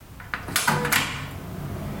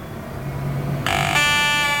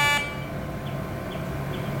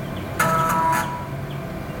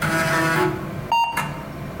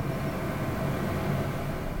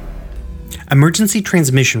Emergency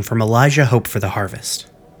transmission from Elijah Hope for the harvest.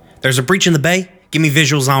 There's a breach in the bay. Give me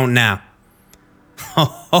visuals on it now. Ho,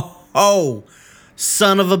 ho, ho.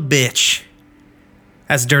 Son of a bitch.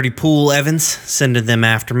 That's Dirty Pool Evans sending them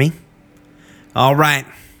after me. All right.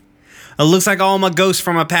 It looks like all my ghosts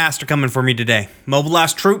from my past are coming for me today.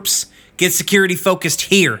 Mobilize troops. Get security focused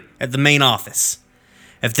here at the main office.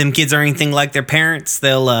 If them kids are anything like their parents,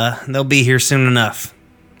 they'll be here soon enough.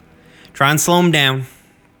 Try and slow them down.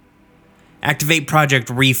 Activate Project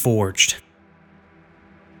Reforged.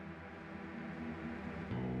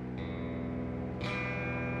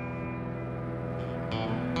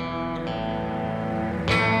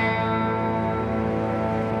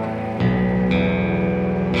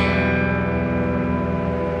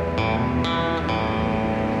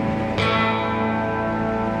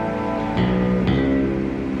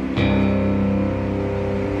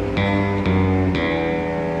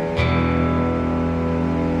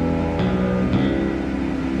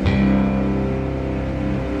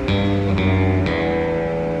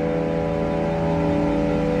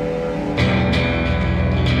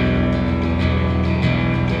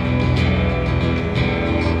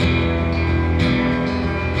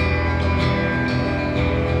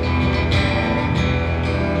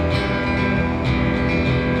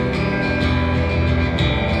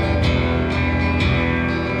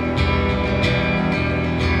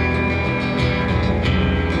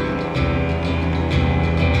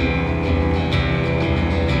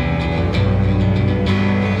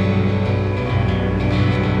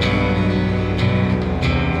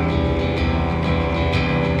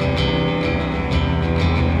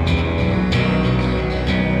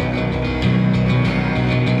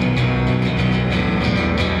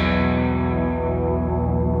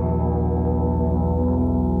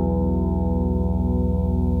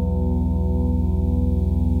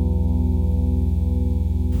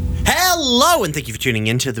 Hello, and thank you for tuning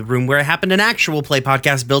in to The Room Where It Happened, an actual play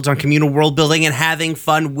podcast built on communal world building and having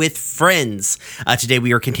fun with friends. Today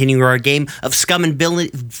we are continuing our game of Scum and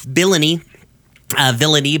Villainy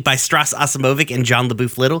by Strauss Asimovic and John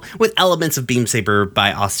LaBouffe Little, with elements of Beam Saber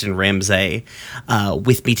by Austin Ramsay.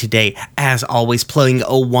 With me today, as always, playing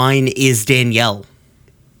a wine is Danielle.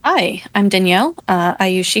 Hi, I'm Danielle. I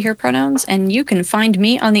use she, her pronouns, and you can find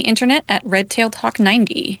me on the internet at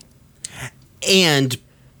RedtailTalk90. And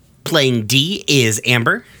playing D is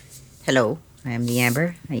Amber. Hello, I am the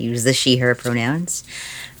Amber. I use the she, her pronouns.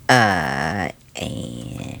 And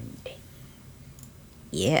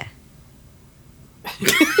yeah.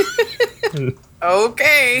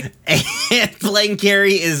 Okay. And playing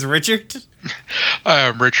Carrie is Richard. Hi,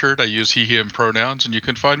 I'm Richard. I use he, him pronouns, and you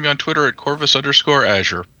can find me on Twitter at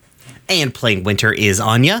Corvus_Azure. And playing Winter is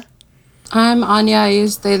Anya. I'm Anya. I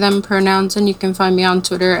use they, them pronouns, and you can find me on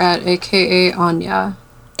Twitter at AKA Anya.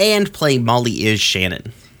 And playing Molly is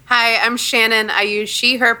Shannon. Hi, I'm Shannon. I use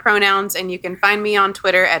she, her pronouns, and you can find me on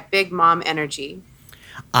Twitter at Big Mom Energy.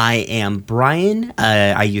 I am Brian.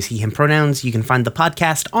 I use he, him pronouns. You can find the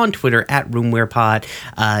podcast on Twitter at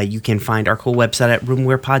RoomWherePod. You can find our cool website at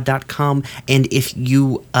roomwherepod.com. And if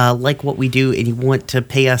you like what we do and you want to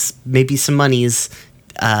pay us maybe some monies,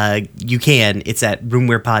 you can. It's at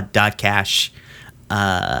roomwherepod.cash.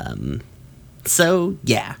 So,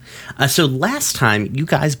 yeah. So last time, you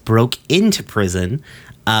guys broke into prison,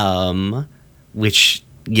 which,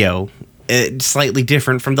 slightly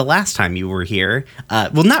different from the last time you were here.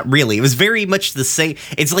 Well, not really. It was very much the same.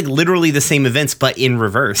 It's like literally the same events, but in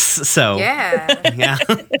reverse. So, yeah.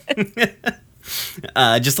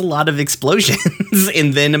 Just a lot of explosions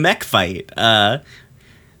and then a mech fight.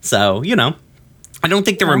 So, I don't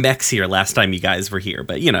think there were mechs here last time you guys were here,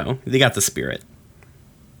 but, they got the spirit.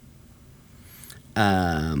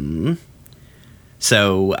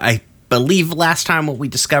 So I believe last time what we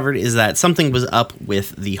discovered is that something was up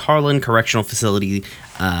with the Harlan Correctional Facility,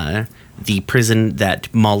 the prison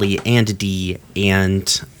that Molly and Dee and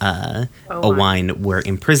Owine were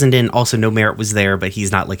imprisoned in. Also, No Merit was there, but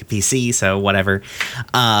he's not like a PC, so whatever.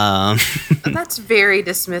 That's very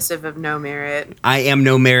dismissive of No Merit. I am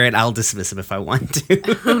No Merit. I'll dismiss him if I want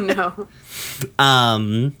to. Oh, no.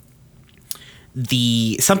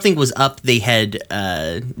 Something was up. They had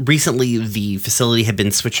recently the facility had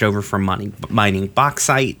been switched over from mining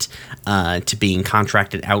bauxite to being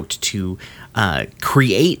contracted out to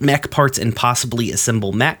create mech parts and possibly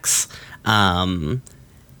assemble mechs, and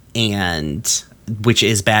which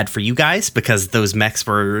is bad for you guys because those mechs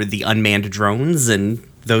were the unmanned drones, and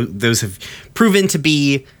those have proven to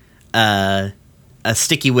be a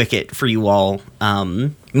sticky wicket for you all.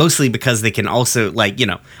 Mostly because they can also,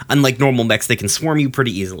 unlike normal mechs, they can swarm you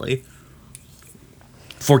pretty easily.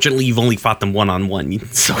 Fortunately, you've only fought them one-on-one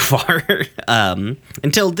so far,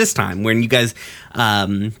 until this time when you guys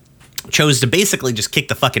chose to basically just kick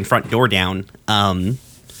the fucking front door down,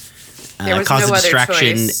 There was cause no a other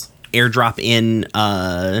distraction, choice. airdrop in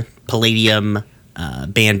Palladium,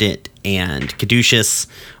 Bandit, and Caduceus,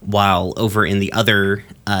 while over in the other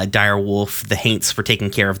Direwolf, the Haints were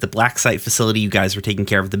taking care of the Black Site facility. You guys were taking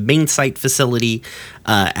care of the main site facility,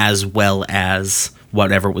 as well as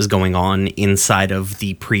whatever was going on inside of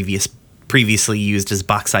the previously used as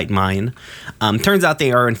bauxite mine. Turns out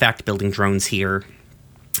they are in fact building drones here.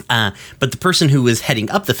 But the person who was heading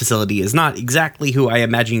up the facility is not exactly who I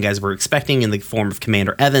imagine you guys were expecting in the form of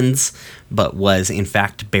Commander Evans, but was in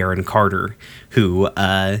fact Baron Carter, who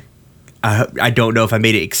I don't know if I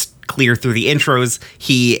made it clear through the intros.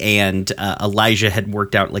 He and Elijah had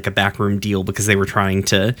worked out like a backroom deal because they were trying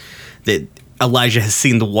to. Elijah has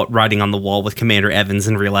seen the writing on the wall with Commander Evans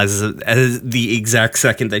and realizes at the exact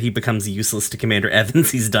second that he becomes useless to Commander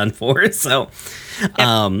Evans, he's done for. So,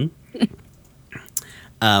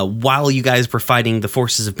 while you guys were fighting the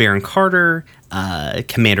forces of Baron Carter,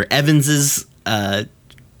 Commander Evans's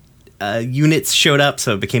units showed up,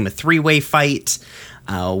 so it became a three-way fight.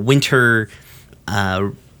 Winter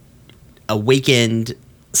awakened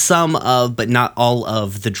some of, but not all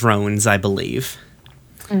of, the drones, I believe.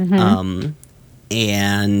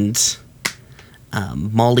 And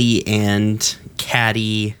Molly and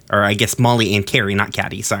Caddy, or I guess Molly and Carrie, not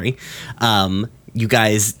Caddy, sorry. You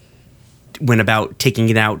guys went about taking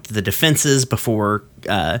it out the defenses before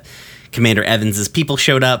Commander Evans's people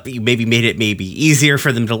showed up. You maybe made it easier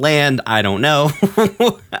for them to land. I don't know.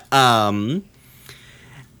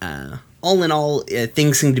 All in all,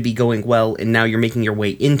 things seem to be going well, and now you're making your way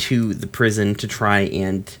into the prison to try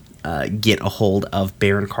and get a hold of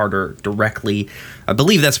Baron Carter directly. I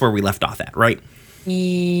believe that's where we left off at, right?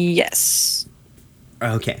 Yes.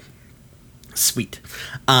 Okay. Sweet.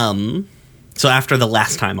 So after the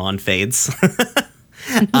last time on fades,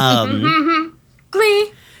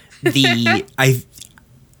 Glee.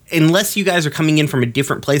 unless you guys are coming in from a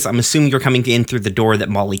different place, I'm assuming you're coming in through the door that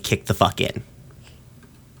Molly kicked the fuck in.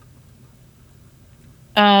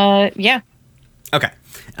 Yeah. Okay.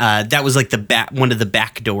 That was like one of the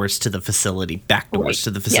back doors to the facility.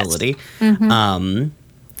 Yes.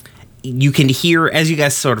 You can hear, as you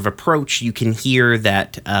guys sort of approach, you can hear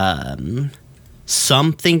that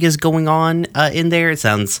something is going on in there. It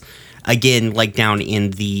sounds, again, like down in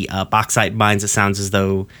the bauxite mines, it sounds as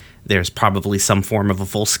though there's probably some form of a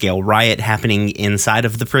full-scale riot happening inside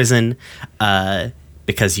of the prison,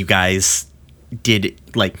 because you guys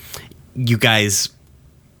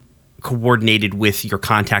coordinated with your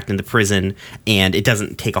contact in the prison, and it does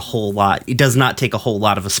not take a whole lot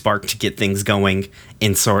of a spark to get things going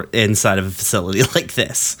inside of a facility like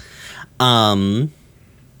this.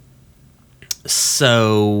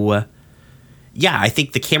 So yeah, I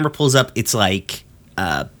think the camera pulls up. It's like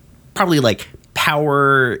probably like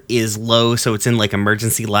power is low, so it's in like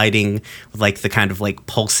emergency lighting with like the kind of like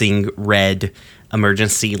pulsing red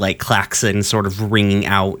emergency like klaxon sort of ringing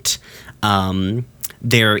out.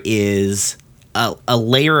 There is a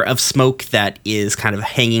layer of smoke that is kind of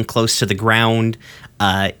hanging close to the ground.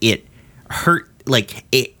 It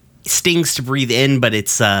stings to breathe in, but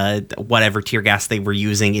it's whatever tear gas they were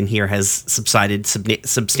using in here has subsided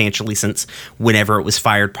substantially since whenever it was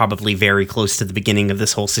fired, probably very close to the beginning of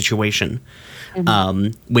this whole situation.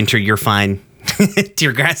 Winter, you're fine.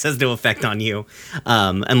 Tear gas has no effect on you,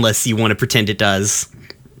 unless you want to pretend it does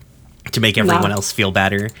to make everyone else feel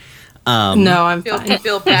better. No, I'm fine.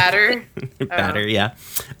 Feel better. Better, yeah.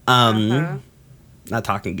 Not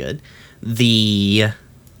talking good. So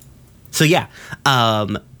yeah,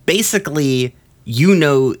 basically,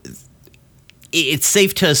 it's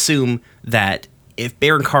safe to assume that if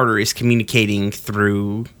Baron Carter is communicating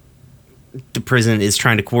through the prison, is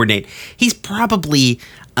trying to coordinate, he's probably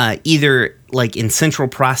either like in central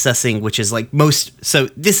processing, which is like so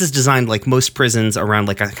this is designed like most prisons around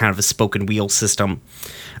like a kind of a spoken wheel system,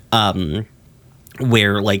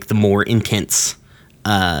 where like the more intense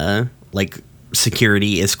like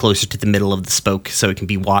security is closer to the middle of the spoke, so it can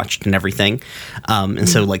be watched and everything. And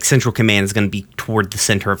so like central command is going to be toward the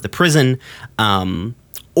center of the prison,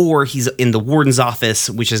 or he's in the warden's office,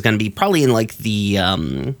 which is going to be probably in like the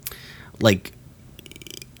kind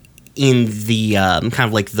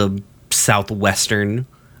of like the southwestern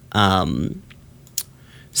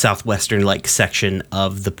like section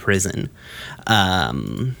of the prison. There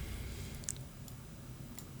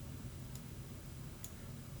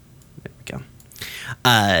we go.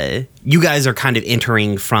 You guys are kind of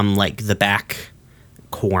entering from like the back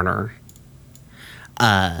corner,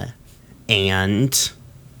 and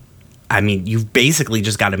I mean, you've basically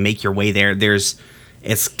just got to make your way there.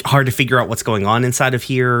 It's hard to figure out what's going on inside of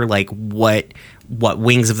here, like what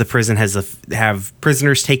wings of the prison have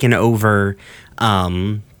prisoners taken over,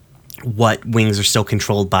 what wings are still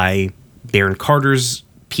controlled by Baron Carter's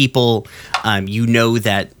people. You know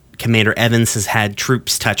that Commander Evans has had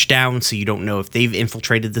troops touch down, so you don't know if they've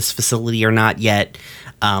infiltrated this facility or not yet.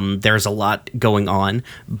 There's a lot going on,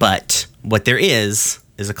 but what there is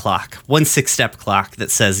a clock, 1 6-step clock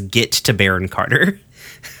that says "Get to Baron Carter."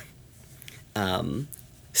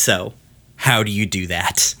 So how do you do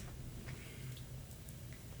that?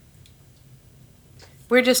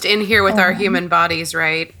 We're just in here with our human bodies,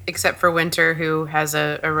 right? Except for Winter, who has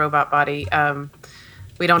a robot body.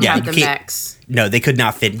 We don't have the mechs. No, they could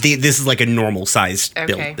not fit. This is like a normal-sized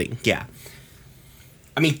building. Yeah.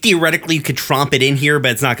 I mean, theoretically, you could tromp it in here,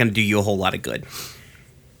 but it's not going to do you a whole lot of good.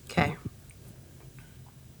 Okay.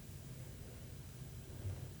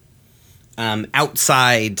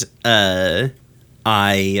 Outside,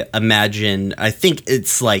 I think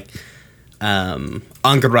it's like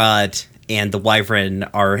Angarad and the Wyvern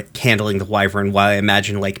are handling the Wyvern, while I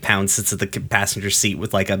imagine like Pound sits at the passenger seat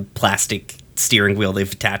with like a plastic steering wheel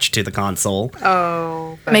they've attached to the console.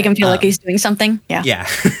 Oh. Make him feel like he's doing something. Yeah. Yeah.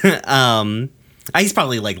 He's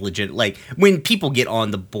probably like legit. Like when people get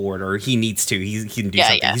on the board or he needs to, he can do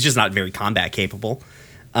something. Yeah. He's just not very combat capable.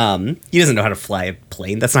 He doesn't know how to fly a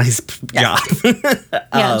plane. That's not his job.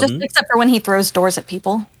 Just except for when he throws doors at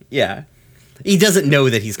people. Yeah. He doesn't know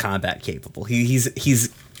that he's combat capable. He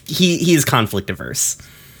is conflict averse.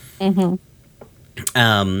 Mm-hmm.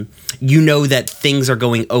 You know that things are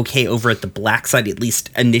going okay over at the black side, at least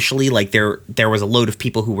initially. Like there was a load of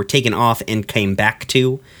people who were taken off and came back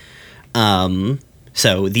to.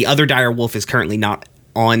 So the other dire wolf is currently not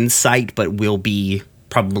on site, but will be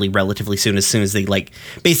probably relatively soon as they like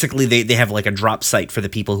basically they have like a drop site for the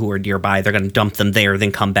people who are nearby. They're going to dump them there,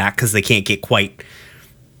 then come back because they can't get quite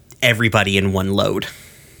everybody in one load.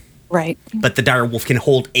 Right. But the dire wolf can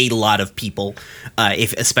hold a lot of people,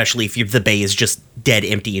 especially if the bay is just dead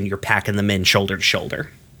empty and you're packing them in shoulder to shoulder.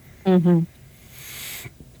 Mm-hmm.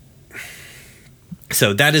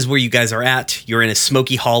 So that is where you guys are at. You're in a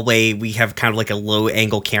smoky hallway. We have kind of like a low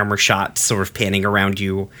angle camera shot sort of panning around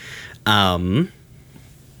you.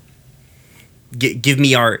 Give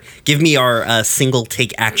me our single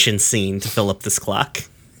take action scene to fill up this clock.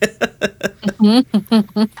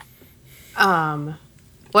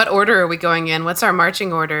 What order are we going in? What's our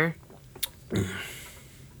marching order?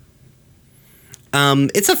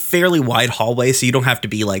 It's a fairly wide hallway, so you don't have to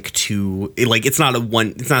be like it's not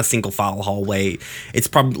a single file hallway. It's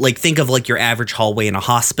probably like, think of like your average hallway in a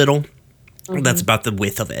hospital. Mm-hmm. That's about the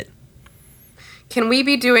width of it. Can we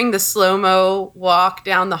be doing the slow-mo walk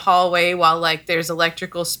down the hallway while like there's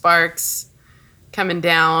electrical sparks coming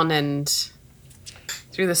down and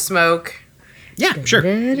through the smoke? Yeah, sure.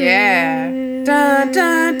 Yeah. Dun,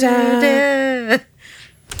 dun, dun.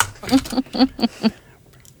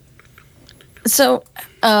 So,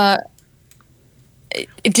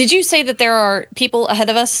 did you say that there are people ahead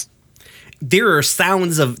of us? There are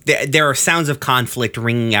sounds of conflict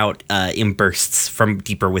ringing out in bursts from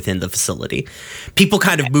deeper within the facility. People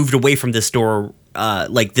kind of moved away from this door,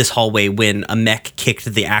 like this hallway, when a mech kicked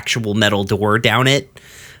the actual metal door down it.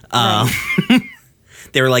 Right.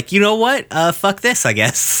 They were like, you know what? Fuck this, I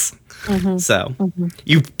guess. Mm-hmm. So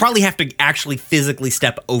you probably have to actually physically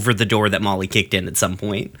step over the door that Molly kicked in at some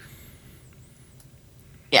point.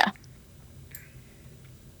 Yeah.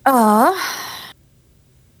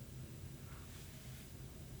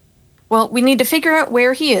 Well, we need to figure out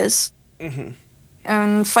where he is. Mm-hmm.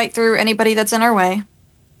 And fight through anybody that's in our way.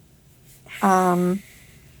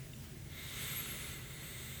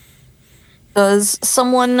 Does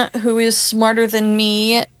someone who is smarter than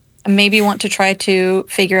me maybe want to try to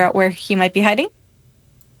figure out where he might be hiding?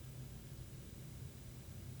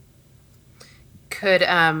 Could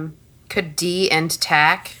D and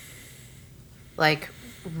TAC like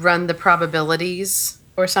run the probabilities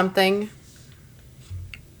or something?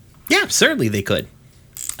 Yeah, certainly they could.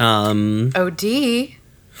 D,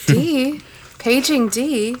 paging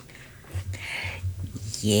D.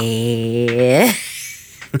 Yeah.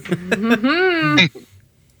 Mm-hmm.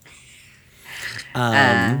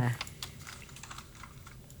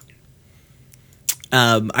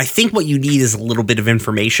 I think what you need is a little bit of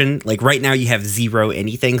information. Like right now you have 0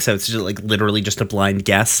 anything, so it's just like literally just a blind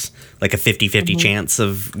guess, like a 50-50 chance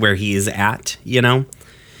of where he is at, you know?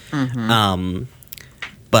 Mm-hmm.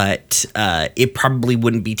 But it probably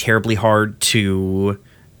wouldn't be terribly hard to,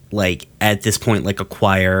 like, at this point, like,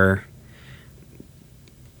 acquire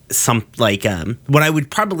some, like, what I would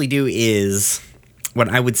probably do is what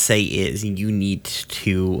I would say is you need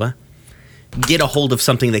to get a hold of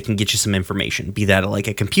something that can get you some information. Be that like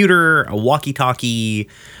a computer, a walkie-talkie,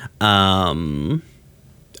 a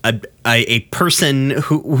person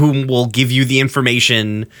who will give you the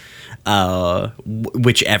information,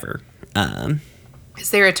 whichever.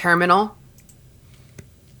 Is there a terminal?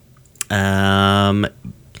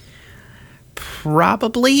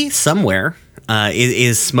 Probably somewhere. It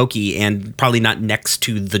is smoky and probably not next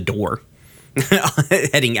to the door,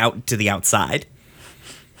 heading out to the outside.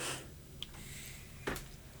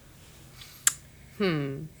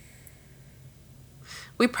 We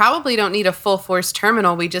probably don't need a full force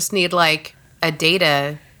terminal. We just need like a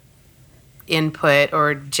data input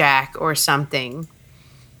or jack or something.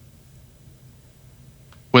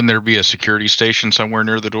 Wouldn't there be a security station somewhere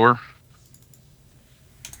near the door?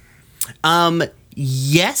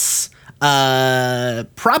 Yes.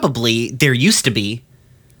 Probably there used to be.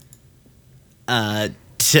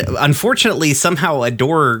 Unfortunately, somehow a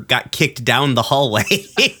door got kicked down the hallway.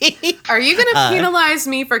 Are you going to penalize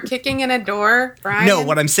me for kicking in a door, Brian? No,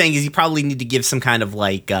 what I'm saying is you probably need to give some kind of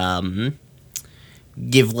like, some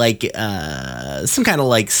kind of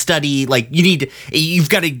like study. Like you've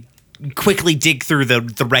got to quickly dig through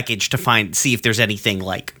the wreckage to see if there's anything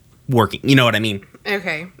like working. You know what I mean?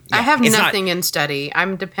 Okay. Yeah, I have it's nothing in study.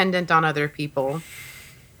 I'm dependent on other people.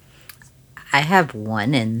 I have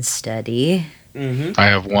 1 in study. I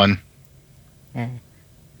have 1.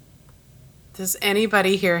 Does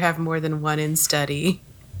anybody here have more than 1 in study?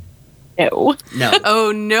 No. No.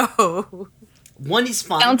 Oh, no. 1 is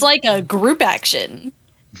fine. Sounds like a group action.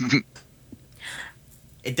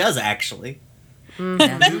 It does actually. Who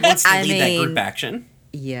wants to lead that group action?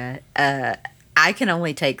 Yeah. I can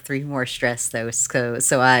only take 3 more stress though,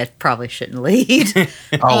 so I probably shouldn't lead.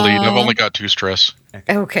 I'll lead. I've only got 2 stress.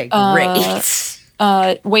 Okay, great.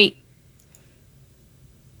 Wait.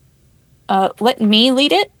 Let me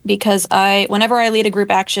lead it because whenever I lead a group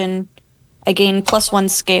action, I gain +1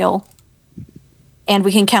 scale, and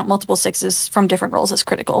we can count multiple 6s from different rolls as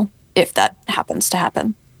critical if that happens to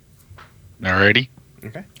happen. Alrighty.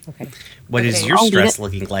 Okay. Okay. What is Okay, your I'll lead stress it.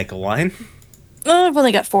 looking like, Wine? I've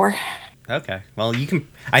only got 4. Okay. Well, you can.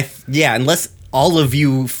 Unless all of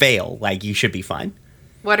you fail, like you should be fine.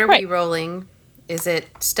 What are Right. we rolling? Is it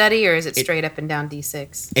study or is it straight up and down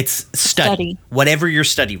D6? It's study. Whatever your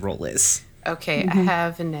study roll is. Okay, I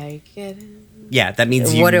have a negative. Yeah, that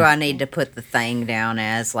means you. What do I need to put the thing down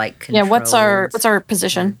as? Like Yeah, what's our controls?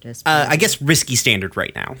 position? I guess risky standard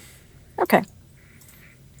right now. Okay.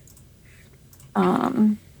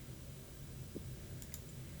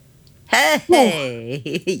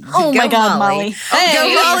 Hey! Oh Go, my God, Molly. Hey.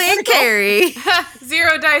 Go, Molly and Carrie.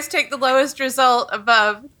 0 dice take the lowest result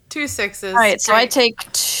above 2 6s. All right, so I Great.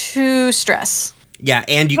 take 2 stress. Yeah,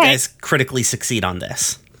 and you Okay. guys critically succeed on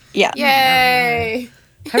this. Yeah. Yay!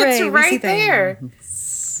 Hooray, It's we see right there.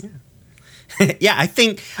 things. Yeah, I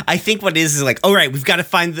think what it is like, all right, we've got to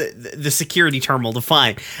find the security terminal to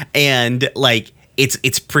find, and like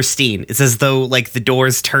it's pristine. It's as though like the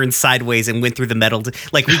doors turned sideways and went through the metal.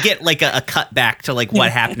 Like we get like a cut back to like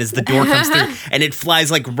what happened as the door comes through, and it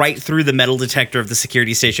flies like right through the metal detector of the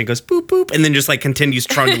security station, goes boop boop, and then just like continues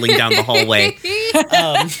trundling down the hallway.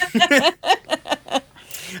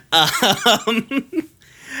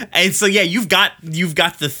 And so yeah, you've got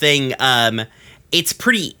the thing. It's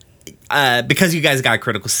pretty. Because you guys got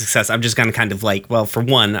critical success, I'm just gonna kind of like, well, for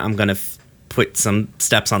one, I'm gonna put some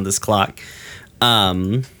steps on this clock.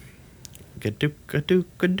 Gadook.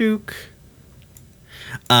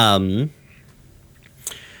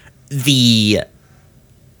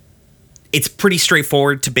 It's pretty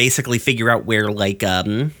straightforward to basically figure out where like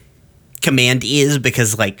command is,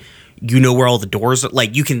 because like you know where all the doors are.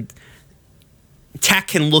 Like you can. Tack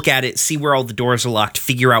can look at it, see where all the doors are locked,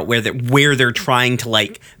 figure out where they're trying to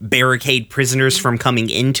like barricade prisoners from coming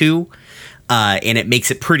into, and it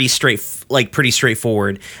makes it pretty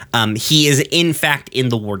straightforward. He is in fact in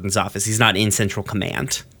the warden's office. He's not in Central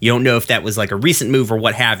Command. You don't know if that was like a recent move or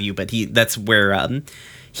what have you, but that's where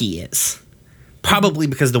he is. Probably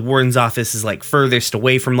because the warden's office is like furthest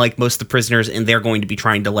away from like most of the prisoners, and they're going to be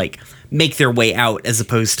trying to like make their way out as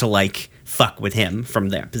opposed to like fuck with him from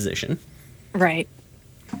that position. Right.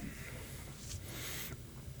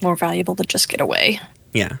 More valuable to just get away.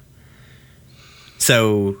 Yeah.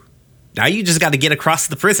 So now you just got to get across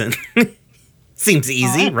the prison. Seems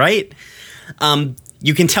easy, right?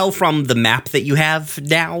 You can tell from the map that you have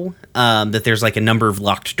now that there's like a number of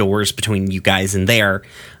locked doors between you guys and there.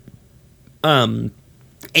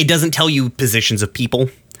 It doesn't tell you positions of people.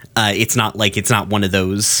 It's not one of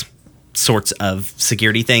those sorts of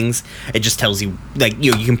security things. It just tells you, like,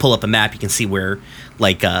 you can pull up a map, you can see where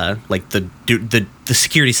the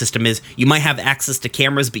security system is. You might have access to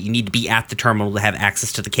cameras, but you need to be at the terminal to have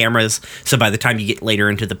access to the cameras. So by the time you get later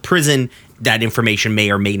into the prison, that information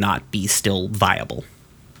may or may not be still viable.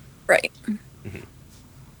 Right.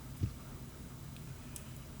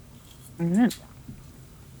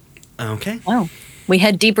 Okay. Wow. We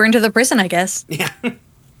head deeper into the prison, I guess. Yeah.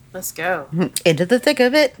 Let's go. Into the thick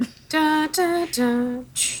of it. Da, da, da.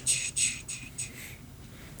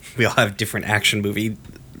 We all have different action movie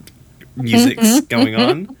musics going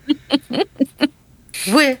on.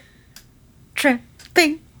 We're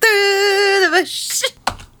tramping through the bush.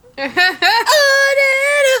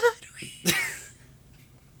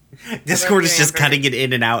 Discord is you, just Amber. cutting it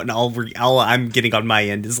in and out, and all I'm getting on my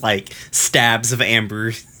end is like stabs of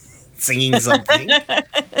Amber singing something.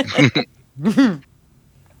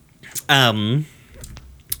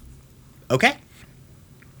 Okay.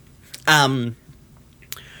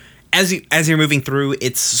 As you're moving through,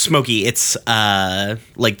 it's smoky. It's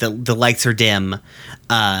like the lights are dim,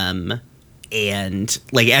 and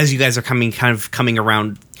like as you guys are coming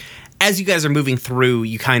around, as you guys are moving through,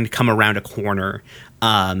 you kind of come around a corner,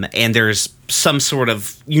 and there's some sort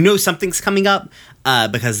of, something's coming up,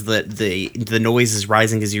 because the noise is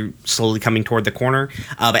rising as you're slowly coming toward the corner.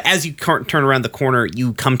 But as you turn around the corner,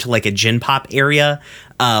 you come to like a gin pop area,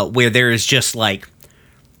 where there is just like,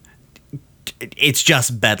 it's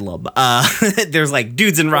just bedlam. There's like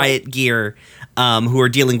dudes in riot gear, who are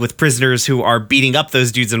dealing with prisoners who are beating up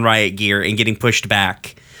those dudes in riot gear and getting pushed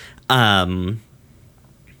back.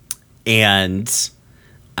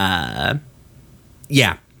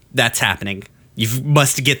 Yeah, that's happening. You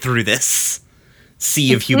must get through this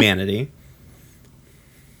sea of humanity.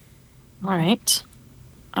 All right.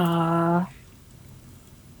 I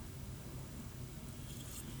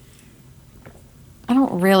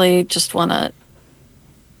don't really just want to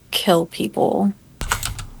kill people.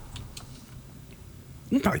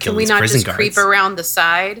 You can probably kill Can we these not prison just guards. creep around the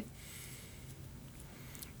side?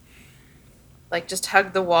 Like, just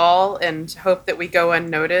hug the wall and hope that we go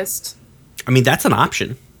unnoticed? I mean, that's an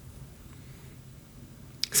option.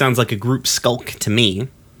 Sounds like a group skulk to me.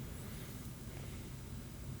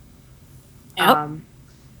 Yep.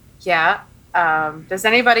 Yeah. Does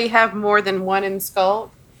anybody have more than one in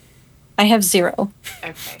Skulk? I have 0.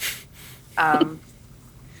 Okay. I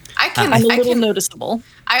can. I'm a I little can. noticeable.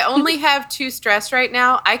 I only have 2 stress right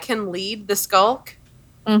now. I can lead the Skulk.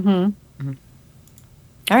 Mm-hmm.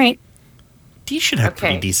 All right. You should have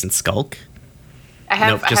pretty Okay. decent skulk. I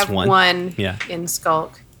have. Nope, just I have one. one Yeah. in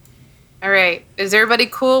Skulk. All right. Is everybody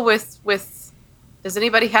cool with? Does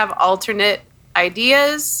anybody have alternate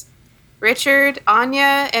ideas? Richard,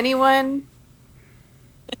 Anya, anyone?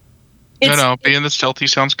 No, being the stealthy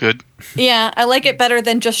sounds good. Yeah, I like it better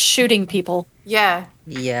than just shooting people. Yeah.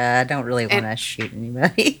 Yeah, I don't really want to shoot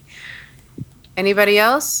anybody. Anybody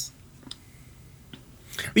else?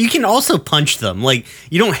 You can also punch them. Like,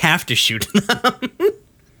 you don't have to shoot them.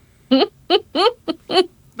 But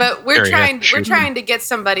we're There you go. trying. We're Shoot 'em. trying to get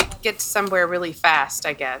somewhere really fast.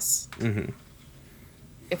 I guess. Mm-hmm.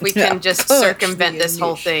 If we can just Push circumvent the this whole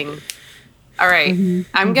unleash. thing. All right.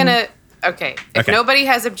 I'm gonna. Okay. If Okay. nobody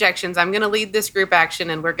has objections, I'm gonna lead this group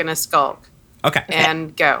action, and we're gonna skulk Okay.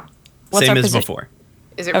 and go. What's Same our as position? before.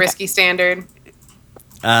 Is it Okay. risky standard?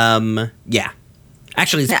 Yeah.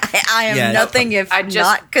 Actually, I am Yeah, nothing if I just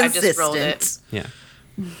not consistent. I just rolled it. yeah.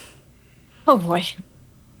 Oh boy.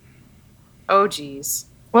 Oh geez.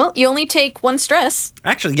 Well, you only take 1 stress.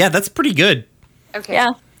 Actually, yeah, that's pretty good. Okay.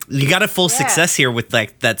 Yeah. You got a full Yeah. success here with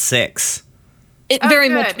like that 6. It Oh, very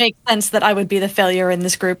good. much makes sense that I would be the failure in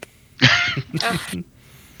this group.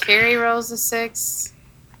 Carrie rolls a 6.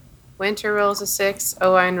 Winter rolls a 6.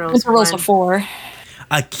 Owen rolls Winter rolls a 1. 4.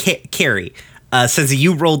 Carrie, since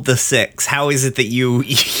you rolled the 6, how is it that you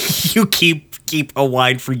you keep a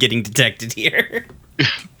wine from getting detected here?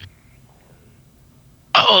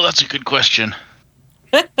 Oh, that's a good question.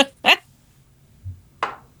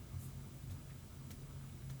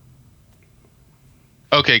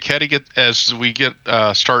 Okay, Caddy, as we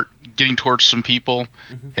start getting towards some people,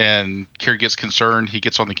 and Carrie gets concerned. He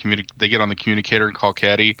gets on the They get on the communicator and call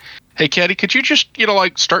Caddy. Hey, Caddy, could you just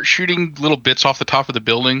start shooting little bits off the top of the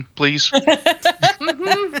building, please? Very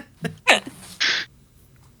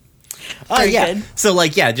Yeah. good. So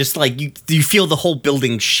just like you feel the whole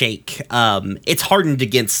building shake. It's hardened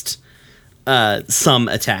against some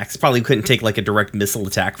attacks. Probably couldn't take like a direct missile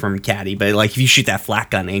attack from Caddy, but like if you shoot that flat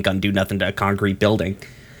gun, it ain't gonna do nothing to a concrete building.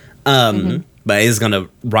 But it is gonna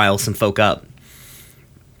rile some folk up.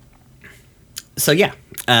 So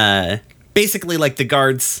yeah, basically like the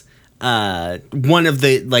guards one of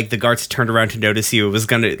the guards turned around to notice you,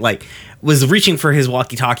 was reaching for his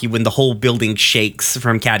walkie-talkie when the whole building shakes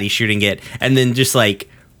from Caddy shooting it, and then just like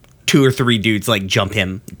 2 or 3 dudes like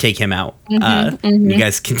take him out. You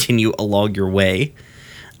guys continue along your way.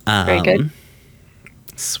 Very good.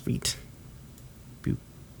 Sweet. Boop,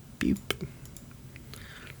 boop.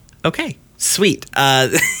 Okay, sweet.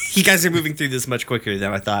 You guys are moving through this much quicker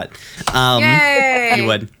than I thought. Yay! You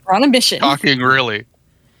would. We're on a mission. Talking really.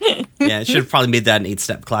 Yeah, I should have probably made that an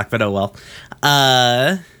 8-step clock, but oh well.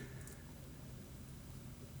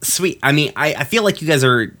 Sweet. I mean, I feel like you guys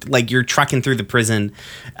are like you're trucking through the prison.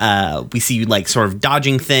 We see you like sort of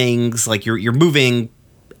dodging things. Like you're moving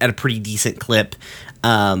at a pretty decent clip.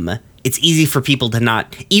 It's easy for people to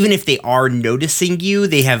not, even if they are noticing you,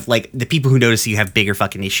 they have like the people who notice you have bigger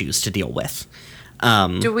fucking issues to deal with.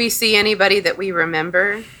 Do we see anybody that we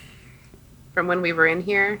remember from when we were in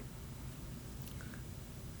here?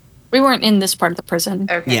 We weren't in this part of the prison.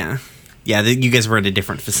 Okay. Yeah. You guys were at a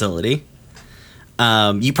different facility.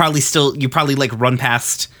 You probably like run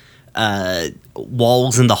past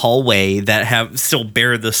walls in the hallway that still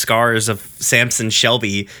bear the scars of Samson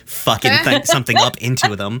Shelby fucking something up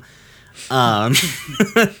into them. Oh,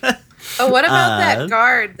 what about that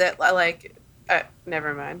guard that like?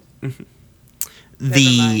 Never mind.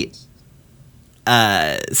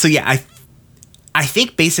 So yeah, I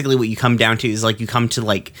think basically what you come down to is like you come to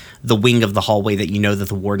like the wing of the hallway that you know that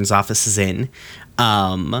the warden's office is in,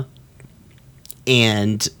 and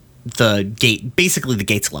the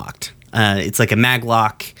gate's locked. It's like a mag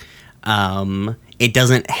lock. It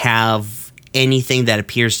doesn't have anything that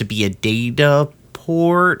appears to be a data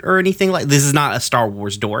port or anything like. This is not a Star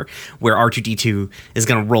Wars door where R2D2 is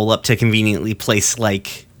going to roll up to conveniently place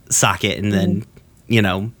like socket and then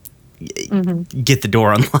get the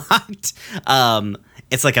door unlocked.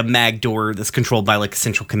 It's like a mag door that's controlled by like a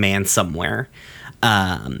central command somewhere.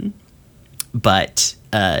 But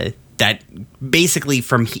that basically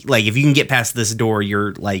like if you can get past this door,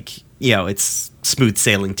 you're like, it's smooth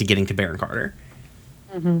sailing to getting to Baron Carter.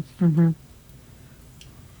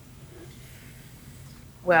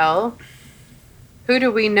 Well, who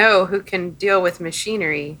do we know who can deal with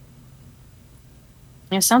machinery?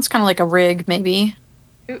 It sounds kind of like a rig, maybe.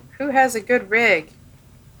 Who has a good rig?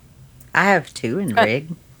 I have 2 in rig.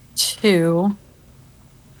 2.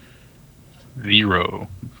 0.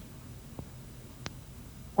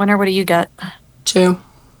 Winner, what do you got? 2.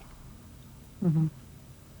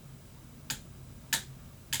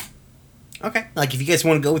 Okay. Like, if you guys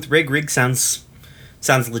want to go with rig sounds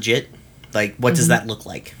legit. Like, what does that look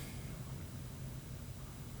like?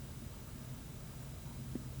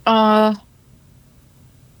 I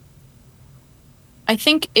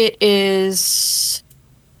think it is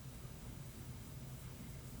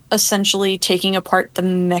essentially taking apart the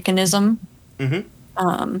mechanism. And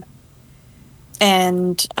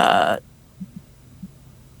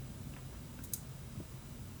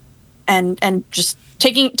just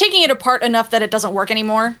taking it apart enough that it doesn't work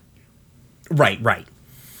anymore. Right.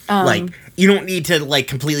 Like, you don't need to, like,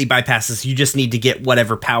 completely bypass this. You just need to get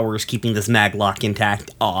whatever power is keeping this mag lock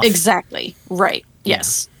intact off. Exactly. Right.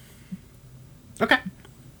 Yes. Okay.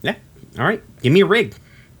 Yeah. All right. Give me a rig.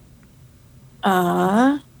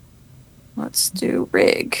 Let's do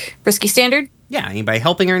rig. Risky standard? Yeah. Anybody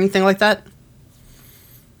helping or anything like that?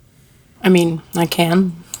 I mean, I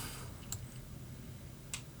can.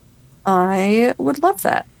 I would love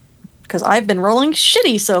that. Because I've been rolling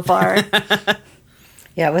shitty so far.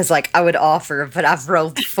 Yeah, it was like I would offer, but I've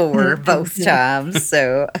rolled 4 both times,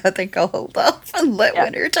 so I think I'll hold off and let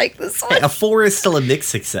Winter take this one. A 4 is still a mixed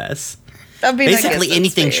success. I mean, basically,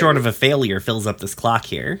 anything short of a failure fills up this clock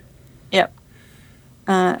here. Yep.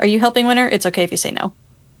 Are you helping Winter? It's okay if you say no.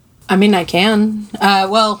 I mean, I can.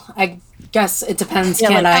 Well, I guess it depends.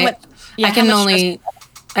 Can I? I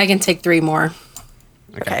can take 3 more.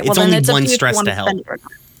 Okay. It's only one stress to help.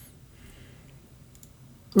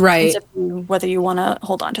 Right. Whether you want to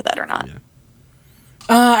hold on to that or not. Yeah.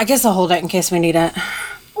 I guess I'll hold it in case we need it.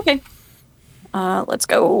 Okay. Let's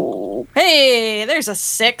go. Hey, there's a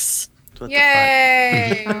 6.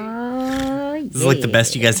 Yay! This is like the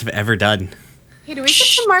best you guys have ever done. Hey, do we get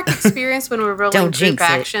to mark experience when we're rolling Don't group jinx it.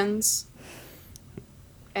 actions?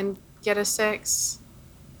 And get a 6?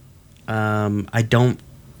 I don't.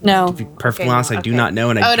 No. To be perfectly honest, I do not know,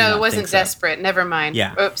 and I Oh do no, not it wasn't think so. desperate. Never mind.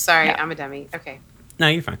 Yeah. Oops, sorry, Yeah. I'm a dummy. Okay. No,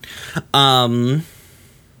 you're fine.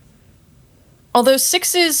 Although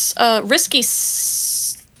 6 is risky.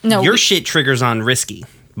 No. Your shit triggers on risky,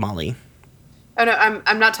 Molly. Oh no,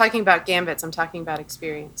 I'm not talking about gambits. I'm talking about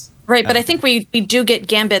experience. Right, but I think we do get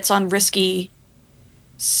gambits on risky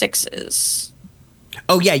 6s.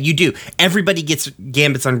 Oh yeah, you do. Everybody gets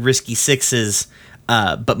gambits on risky sixes,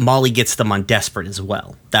 but Molly gets them on desperate as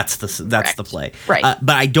well. That's the play. Right.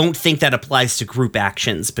 But I don't think that applies to group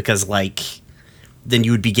actions because like then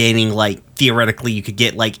you would be gaining like theoretically you could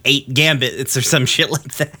get like 8 gambits or some shit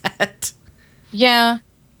like that. Yeah.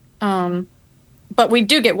 But we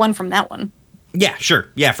do get one from that one. Yeah, sure.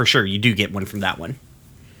 Yeah, for sure. You do get one from that one.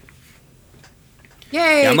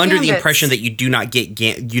 Yay! Yeah, I'm under the gambits. impression that you do not get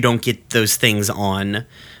you don't get those things on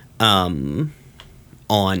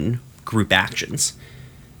group actions.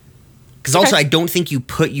 Because also, I don't think you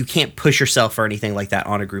can't push yourself or anything like that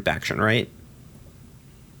on a group action, right?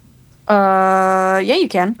 Yeah, you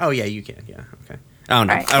can. Oh yeah, you can. Yeah, okay. I don't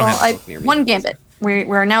know. All right. I don't Well, have a book near me. one gambit.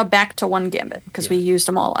 We're now back to one gambit because we used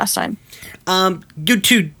them all last time. Do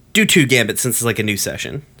two gambits since it's like a new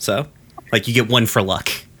session. So, like, you get one for luck.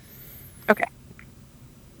 Okay.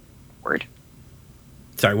 Word.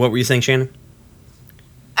 Sorry, what were you saying, Shannon?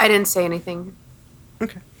 I didn't say anything.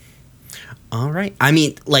 Okay. All right. I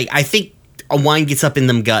mean, like, I think a wine gets up in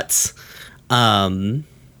them guts, and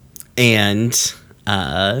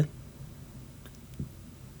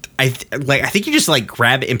I think you just like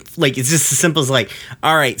grab it and like it's just as simple as like,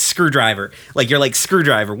 all right, screwdriver. Like you're like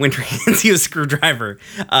screwdriver. Winter hands you a screwdriver.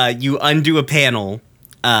 You undo a panel.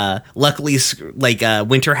 Luckily, like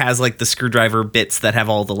Winter has like the screwdriver bits that have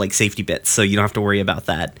all the like safety bits, so you don't have to worry about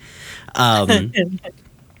that.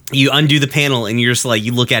 You undo the panel and you're just like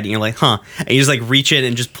you look at it and you're like, huh? And you just like reach in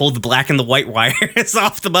and just pull the black and the white wires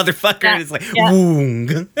off the motherfucker, and it's like,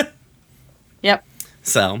 woong. Yep.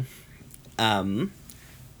 So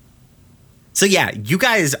yeah, you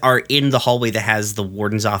guys are in the hallway that has the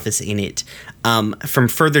warden's office in it. From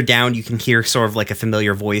further down, you can hear sort of like a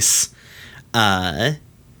familiar voice,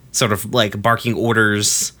 sort of like barking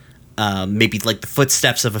orders, maybe like the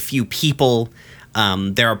footsteps of a few people.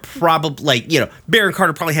 There are probably, like, you know, Baron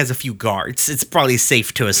Carter probably has a few guards. It's probably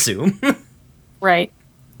safe to assume. Right.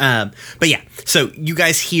 But yeah, so you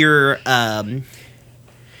guys hear,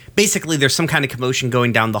 basically there's some kind of commotion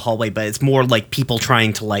going down the hallway, but it's more like people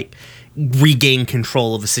trying to like regain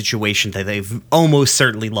control of a situation that they've almost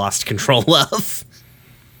certainly lost control of.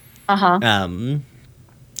 Uh-huh. I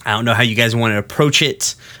don't know how you guys want to approach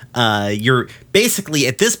it. You're basically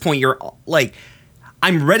at this point, you're like,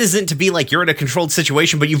 I'm reticent to be like you're in a controlled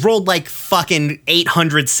situation, but you've rolled like fucking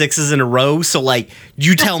 800 sixes in a row. So like,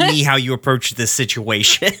 you tell me how you approach this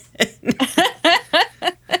situation.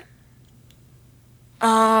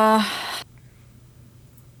 I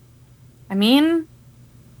mean,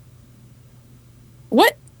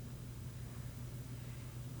 what?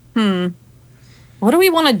 What do we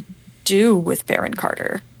want to do with Baron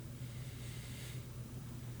Carter?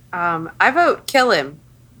 I vote kill him.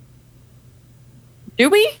 Do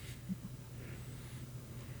we?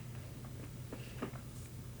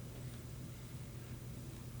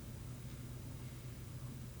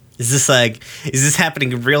 Is this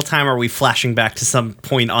happening in real time, or are we flashing back to some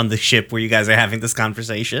point on the ship where you guys are having this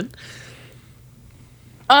conversation?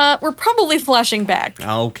 We're probably flashing back.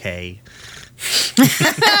 Okay.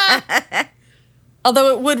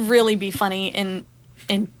 Although it would really be funny in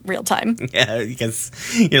real time. Yeah, because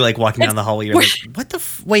you're like walking down the hallway, you're like, what the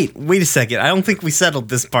wait a second, I don't think we settled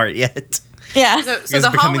this part yet. Yeah. So You guys the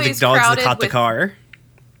are becoming the hallway's dogs that crowded caught the with car.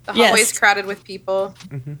 the hallway's Yes. crowded with people.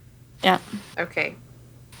 Yeah. Okay.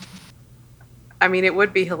 I mean, it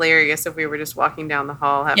would be hilarious if we were just walking down the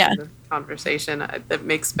hall having Yeah. the conversation. That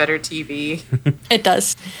makes better TV. It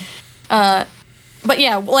does. But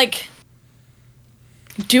yeah, like,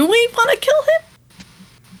 do we want to kill him?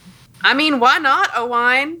 I mean, why not,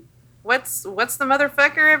 Owine? What's the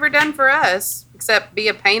motherfucker ever done for us except be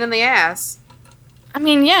a pain in the ass? I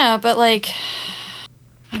mean, yeah, but like,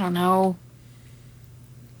 I don't know.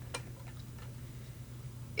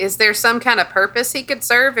 Is there some kind of purpose he could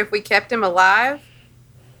serve if we kept him alive?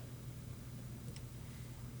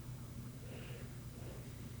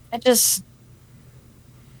 I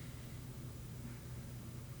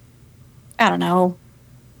don't know.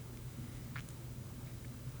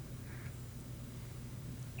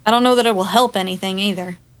 I don't know that it will help anything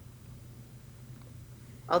either.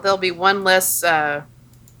 Well, there'll be one less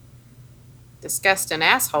disgusting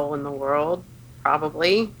asshole in the world,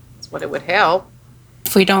 probably. That's what it would help.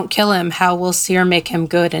 If we don't kill him, how will Seer make him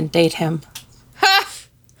good and date him?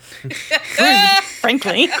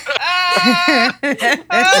 Frankly. It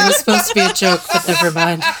was supposed to be a joke, but never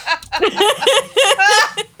mind.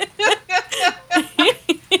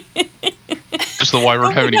 Does the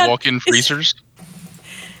wyvern have any God. walk-in freezers?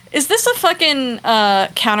 Is this a fucking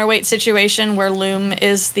counterweight situation where Loom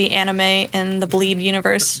is the anime in the Bleed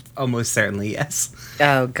universe? Almost certainly, yes.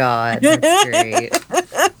 Oh God, that's great.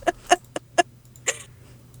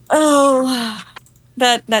 Oh,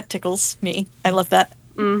 that tickles me. I love that.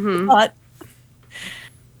 Mm-hmm. But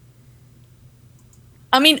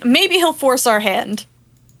I mean, maybe he'll force our hand.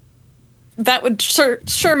 That would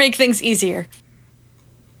sure make things easier.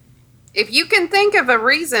 If you can think of a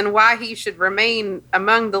reason why he should remain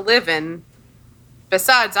among the living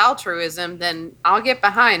besides altruism, then I'll get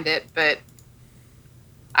behind it, but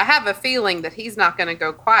I have a feeling that he's not going to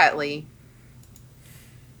go quietly.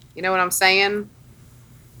 You know what I'm saying?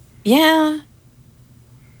 Yeah.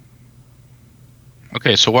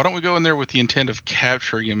 Okay, so why don't we go in there with the intent of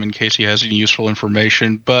capturing him in case he has any useful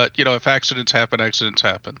information? But, if accidents happen, accidents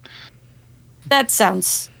happen. That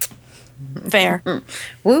sounds fair.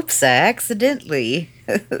 Whoops, I accidentally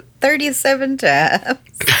 37 times.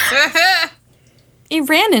 He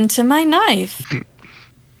ran into my knife.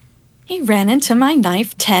 He ran into my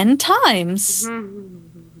knife 10 times.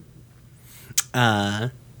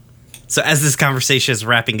 So as this conversation is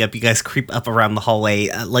wrapping up, you guys creep up around the hallway.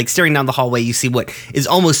 Staring down the hallway, you see what is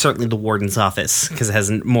almost certainly the warden's office, because it has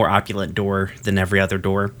a more opulent door than every other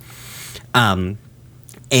door. And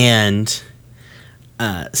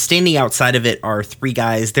standing outside of it are three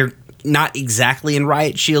guys. They're not exactly in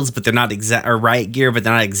riot shields, but they're not or riot gear, but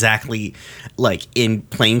they're not exactly like in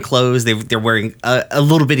plain clothes. They're wearing a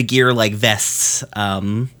little bit of gear, like vests.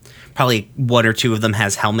 Probably one or two of them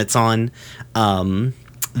has helmets on.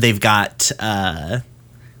 They've got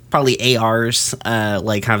probably ARs,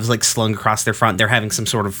 kind of slung across their front. They're having some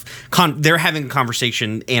sort of they're having a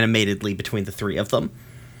conversation animatedly between the three of them.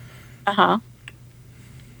 Uh-huh.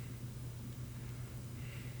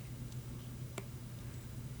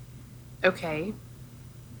 Okay.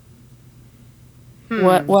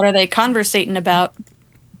 What are they conversating about?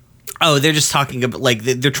 Oh, they're just talking about,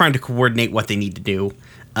 they're trying to coordinate what they need to do.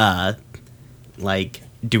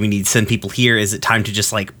 Do we need to send people here? Is it time to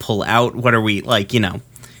just, pull out? What are we,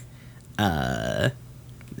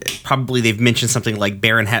 probably they've mentioned something like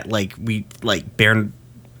Baron Baron,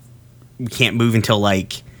 we can't move until,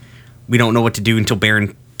 we don't know what to do until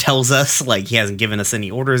Baron tells us. He hasn't given us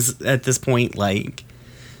any orders at this point,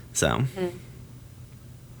 so.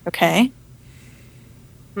 Okay.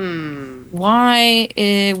 Why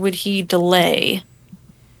would he delay?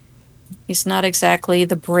 He's not exactly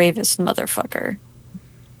the bravest motherfucker.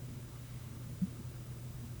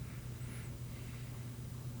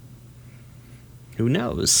 Who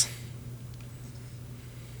knows?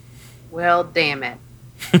 Well, damn it.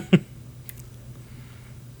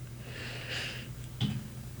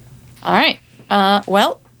 All right.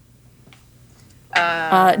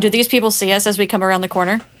 Do these people see us as we come around the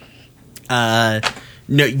corner? No,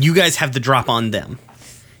 you guys have the drop on them.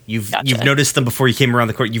 You've noticed them before you came around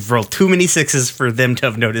the corner. You've rolled too many sixes for them to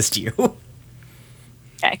have noticed you.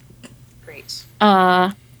 Okay. Great.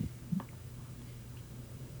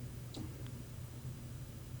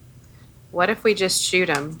 What if we just shoot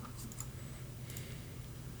him?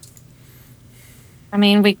 I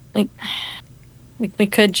mean, we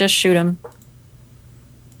could just shoot him.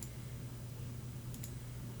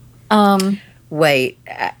 Wait,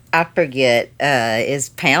 I forget. Is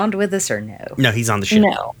Pound with us or no? No, he's on the ship.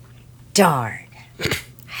 No. Darn.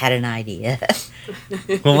 Had an idea.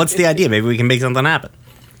 Well, what's the idea? Maybe we can make something happen.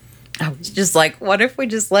 I was just what if we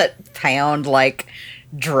just let Pound,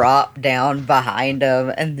 drop down behind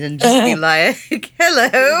him and then just be like,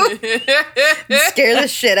 hello? Scare the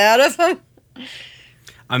shit out of him?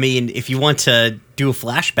 I mean, if you want to do a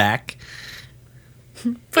flashback.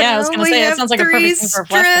 But I was going to say, that sounds like a perfect thing for a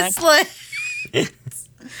flashback.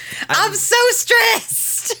 I'm so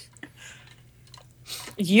stressed.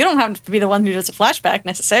 You don't have to be the one who does a flashback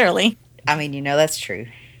necessarily. I mean, that's true.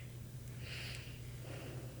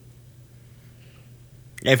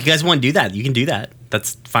 If you guys want to do that, you can do that.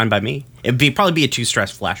 That's fine by me. It'd probably be a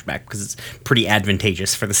 2-stress flashback because it's pretty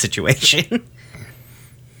advantageous for the situation.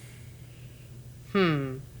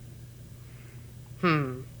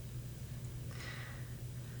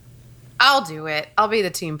 I'll do it. I'll be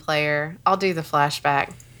the team player. I'll do the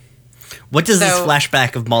flashback. What does this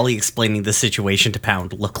flashback of Molly explaining the situation to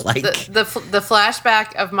Pound look like? The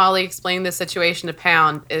flashback of Molly explaining the situation to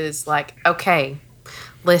Pound is okay,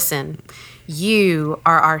 listen, you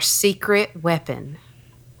are our secret weapon.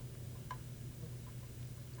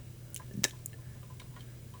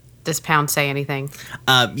 Does Pound say anything?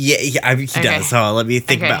 He does. So let me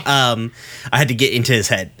think about. I had to get into his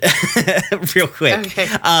head real quick. Okay.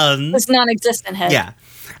 This non-existent head. Yeah,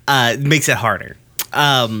 it makes it harder.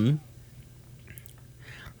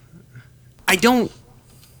 I don't.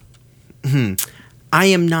 I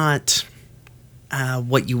am not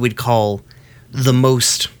what you would call the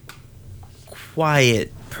most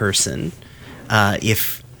quiet person.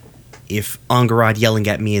 If Angarad yelling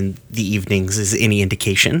at me in the evenings is any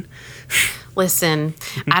indication. Listen,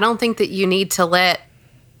 I don't think that you need to let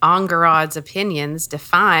Angarad's opinions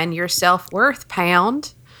define your self-worth,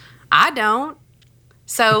 Pound. I don't.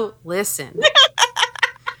 So listen.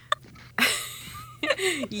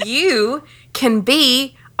 You can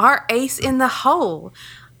be our ace in the hole.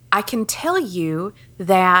 I can tell you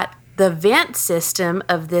that the vent system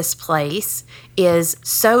of this place is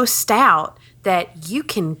so stout that you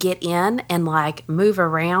can get in and like move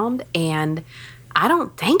around, and I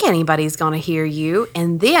don't think anybody's going to hear you.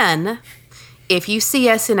 And then if you see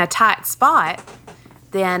us in a tight spot,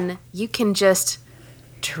 then you can just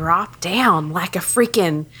drop down like a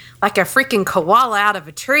freaking koala out of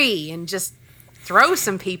a tree and just throw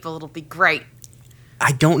some people. It'll be great.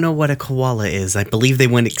 I don't know what a koala is. I believe they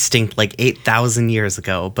went extinct like 8,000 years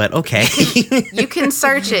ago, but okay. You can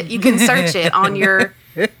search it. You can search it on your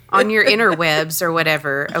interwebs or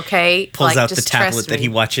whatever, okay? Pulls out the just tablet trust that he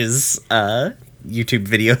me. watches YouTube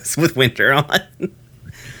videos with Winter on.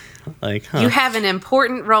 Like, huh. You have an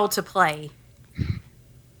important role to play.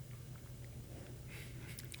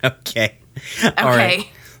 Okay. All Okay. right.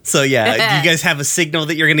 So yeah, do you guys have a signal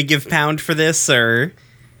that you're going to give Pound for this, or?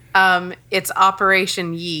 It's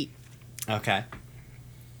Operation Yeet. Okay.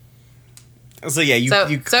 So yeah,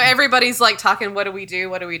 So everybody's like talking, what do we do?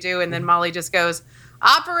 What do we do? And then Molly just goes,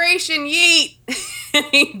 Operation Yeet. And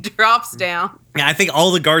he drops down. Yeah, I think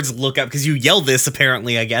all the guards look up because you yell this.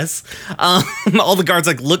 Apparently, I guess all the guards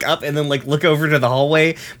like look up and then like look over to the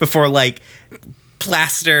hallway before like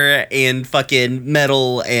plaster and fucking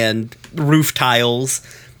metal and roof tiles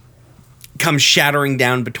come shattering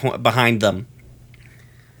down behind them.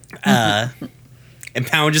 And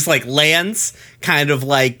Pound just like lands kind of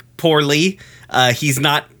like poorly. He's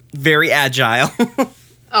not very agile.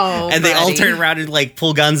 Oh, and they all buddy. turn around and like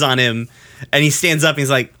pull guns on him, and he stands up and he's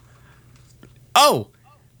like, "Oh,"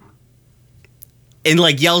 and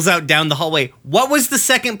like yells out down the hallway, "What was the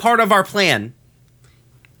second part of our plan?"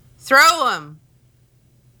 Throw him.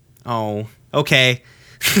 Oh, okay.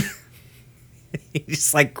 He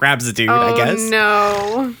just like grabs the dude, Oh, I guess.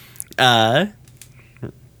 no.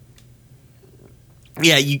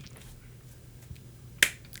 Yeah, you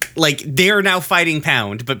like they're now fighting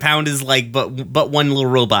Pound, but Pound is like but one little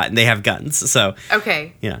robot and they have guns. So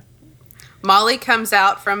Okay. yeah. Molly comes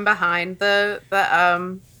out from behind the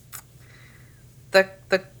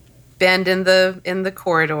bend in the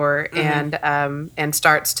corridor and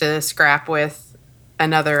starts to scrap with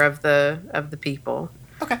another of the people.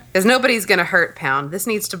 Okay. Because nobody's gonna hurt Pound. This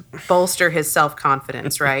needs to bolster his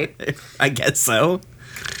self-confidence, right? I guess so.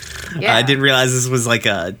 Yeah. I didn't realize this was like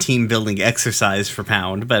a team building exercise for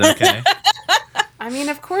Pound, but okay. I mean,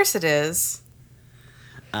 of course it is.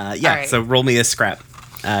 Yeah, right. so roll me a scrap.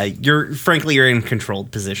 You're in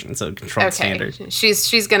controlled position, so controlled standard.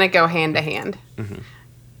 She's gonna go hand to hand.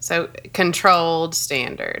 So controlled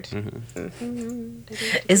standard.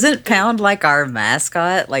 Isn't Pound like our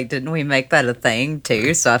mascot? Like, didn't we make that a thing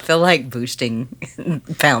too? So I feel like boosting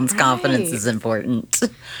Pound's confidence Right. is important.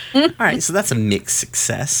 All right, so that's a mixed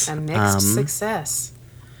success. A mixed success.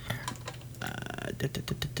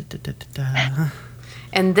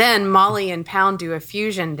 And then Molly and Pound do a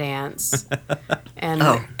fusion dance. And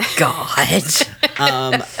Oh God!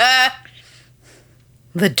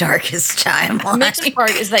 The darkest timeline. Next part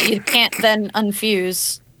is that you can't then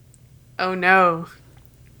unfuse. oh no.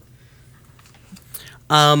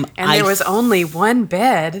 And And there was only one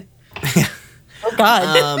bed. Oh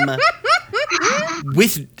God.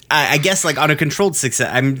 with I guess like on a controlled success.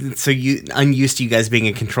 I'm so unused to you guys being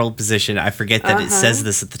in controlled position. I forget that it says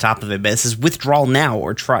this at the top of it, but it says withdraw now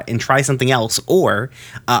or try something else, or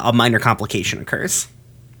a minor complication occurs.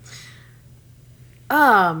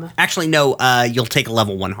 Actually, no. You'll take a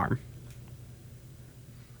level 1 harm.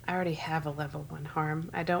 I already have a level 1 harm.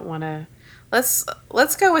 I don't want to.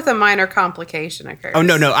 Let's go with a minor complication occurs. Oh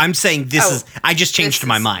no, I'm saying this Oh, is. I just changed this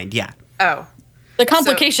my is- mind. Yeah, Oh. The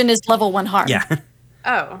complication is level 1 harm. yeah.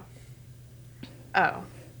 Oh. Oh.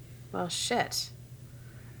 Well, shit.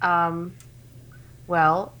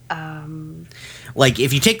 Like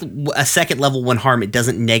if you take a second level 1 harm, it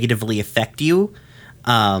doesn't negatively affect you.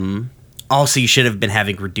 Also, you should have been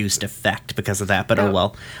having reduced effect because of that, but oh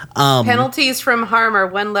well. Penalties from harm are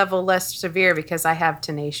 1 level less severe because I have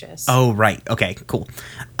tenacious. Oh, right. Okay, cool.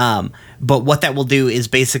 But what that will do is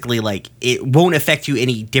basically like it won't affect you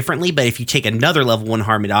any differently, but if you take another level 1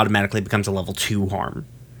 harm, it automatically becomes a level 2 harm.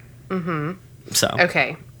 Mm-hmm. So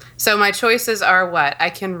Okay. So my choices are what?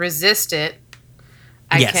 I can resist it.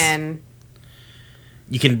 Yes.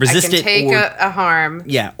 You can resist it, take or a harm.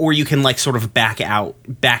 Yeah, or you can like sort of back out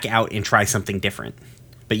and try something different.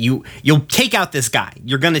 But you'll take out this guy.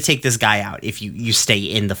 You're going to take this guy out if you stay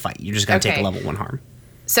in the fight. You're just going to take a level 1 harm.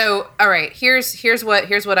 So, all right, here's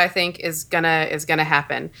what I think is gonna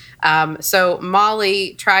happen. So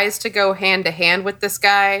Molly tries to go hand to hand with this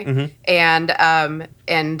guy, and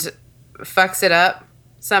fucks it up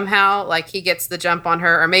somehow. Like he gets the jump on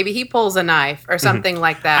her, or maybe he pulls a knife or something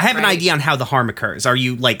like that. I have an idea on how the harm occurs. Are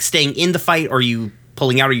you like staying in the fight, or are you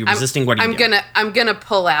pulling out? Or are you resisting? What are you doing? I'm gonna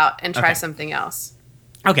pull out and try something else.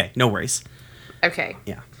 Okay, no worries. Okay.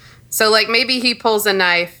 Yeah. So, like, maybe he pulls a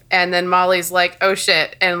knife, and then Molly's like, oh,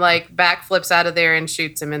 shit, and, like, backflips out of there and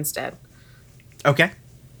shoots him instead. Okay.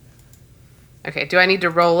 Okay, do I need to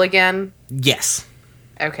roll again? Yes.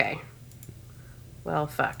 Okay. Well,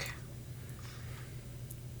 fuck.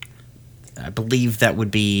 I believe that would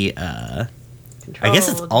be, I guess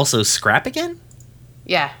it's also scrap again?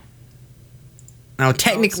 Yeah. Now,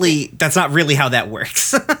 technically, that's not really how that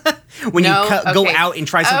works. When you go out and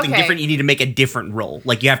try something different, you need to make a different roll.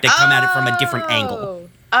 Like, you have to come at it from a different angle.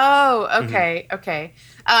 Oh, okay, okay.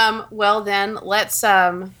 Well, then, let's,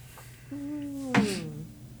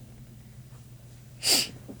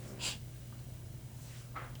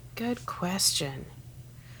 Good question.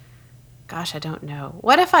 Gosh, I don't know.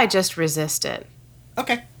 What if I just resist it?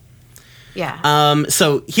 Okay. Yeah.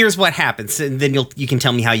 So here's what happens, and then you can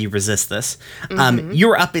tell me how you resist this.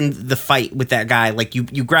 You're up in the fight with that guy. Like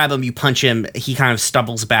you grab him, you punch him. He kind of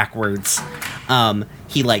stumbles backwards.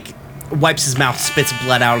 He like wipes his mouth, spits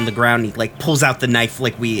blood out on the ground. He like pulls out the knife,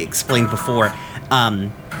 like we explained before.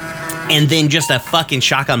 And then just a fucking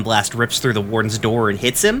shotgun blast rips through the warden's door and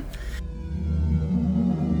hits him.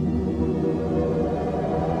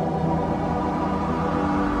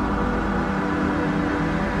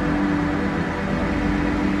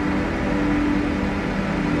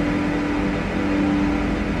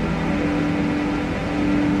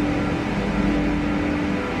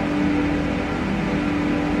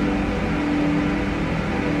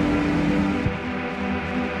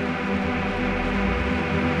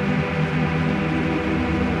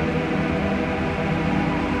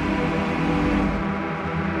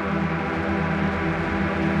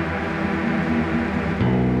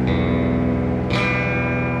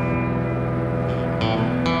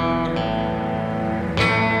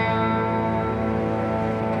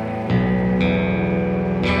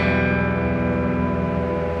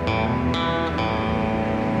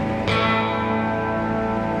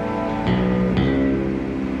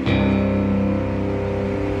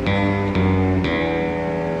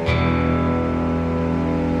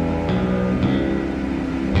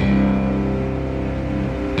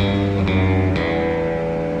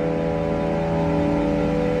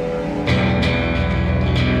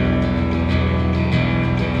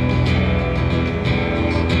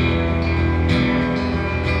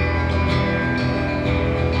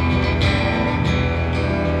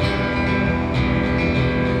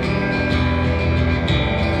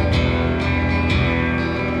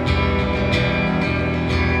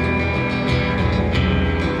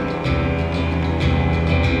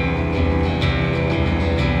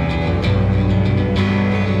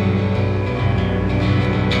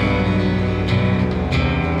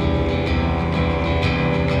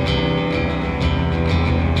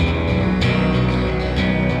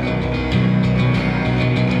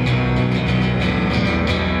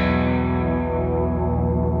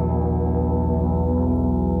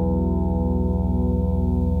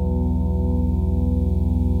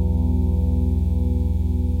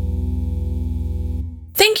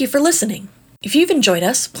 Thank you for listening. If you've enjoyed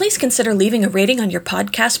us, please consider leaving a rating on your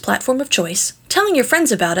podcast platform of choice, telling your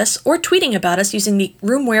friends about us, or tweeting about us using the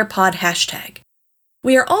RoomWherePod hashtag.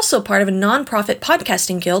 We are also part of a non-profit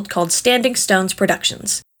podcasting guild called Standing Stones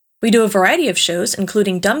Productions. We do a variety of shows,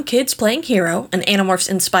 including Dumb Kids Playing Hero, an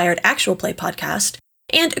Animorphs-inspired actual play podcast,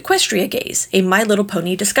 and Equestria Gaze, a My Little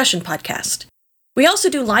Pony discussion podcast. We also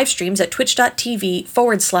do live streams at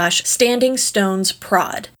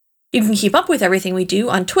twitch.tv/StandingStonesProd. You can keep up with everything we do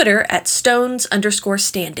on Twitter at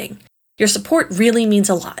 @Stones_standing. Your support really means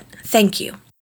a lot. Thank you.